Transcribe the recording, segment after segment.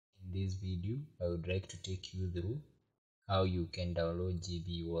this video, I would like to take you through how you can download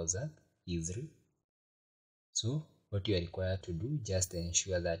GB WhatsApp easily. So what you are required to do, just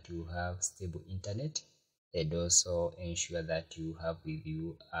ensure that you have stable internet and also ensure that you have with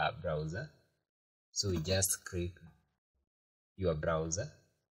you a browser. So you just click your browser.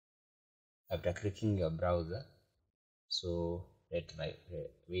 After clicking your browser, so let my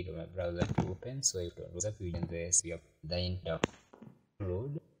wait for my browser to open. So you don't WhatsApp, you this your then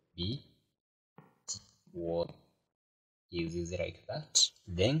download B what is like that.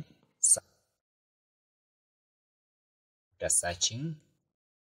 Then after searching,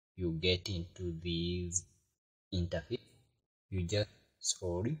 you get into this interface. You just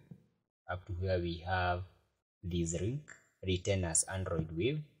scroll up to where we have this link written as Android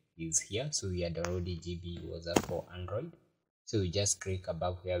Wave is here. So we are downloading GB WhatsApp for Android. So you just click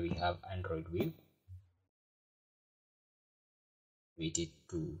above where we have Android Wave. Wait it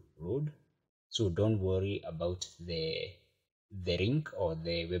to load. So don't worry about the link or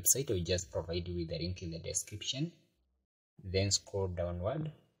the website. I will just provide you with the link in the description. Then scroll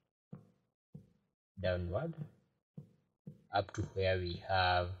downward up to where we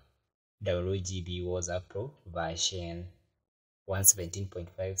have download GB WhatsApp Pro version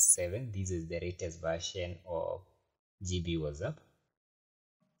 17.57. This is the latest version of GB WhatsApp.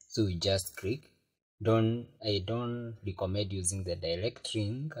 So you just click. I don't recommend using the direct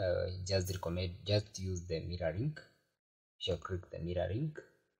link. Just recommend use the mirror link. You click the mirror link.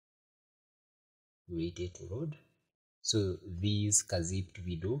 Wait it to load. So this zipped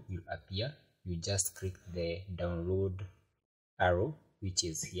video will appear. You just click the download arrow, which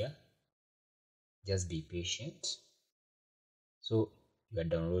is here. Just be patient. So your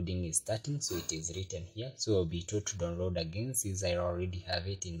downloading is starting, so it is written here. So I'll be told to download again since I already have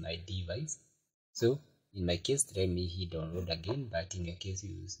it in my device. So in my case, let me hit download again, but in your case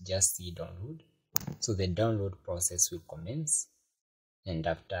you just see download. So the download process will commence, and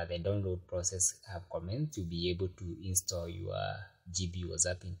after the download process have commenced, you'll be able to install your GB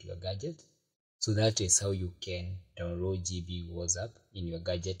WhatsApp into your gadget. So that is how you can download GB WhatsApp in your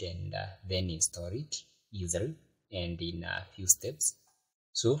gadget and then install it easily and in a few steps.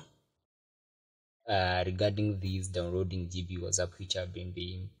 So regarding these downloading GB WhatsApp, which have been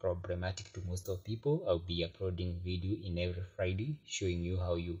being problematic to most of people, I'll be uploading video in every Friday showing you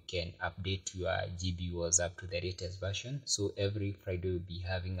how you can update your GB WhatsApp to the latest version. So every Friday we'll be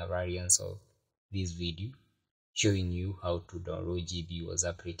having a variance of this video showing you how to download GB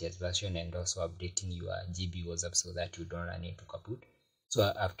WhatsApp latest version and also updating your GB WhatsApp so that you don't run into kaput. So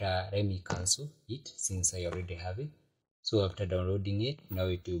after, let me cancel it since I already have it. So after downloading it, now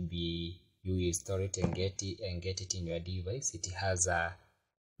it will be, you install it and get it in your device. It has a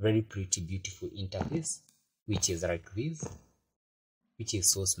very pretty beautiful interface, which is like this, which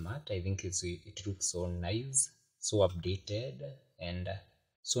is so smart. I think it looks so nice, so updated, and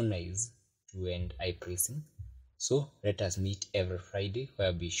so nice to end eye pressing. So let us meet every Friday where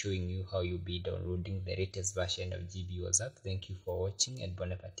I'll be showing you how you'll be downloading the latest version of GB WhatsApp. Thank you for watching and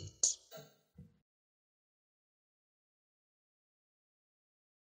bon appetit.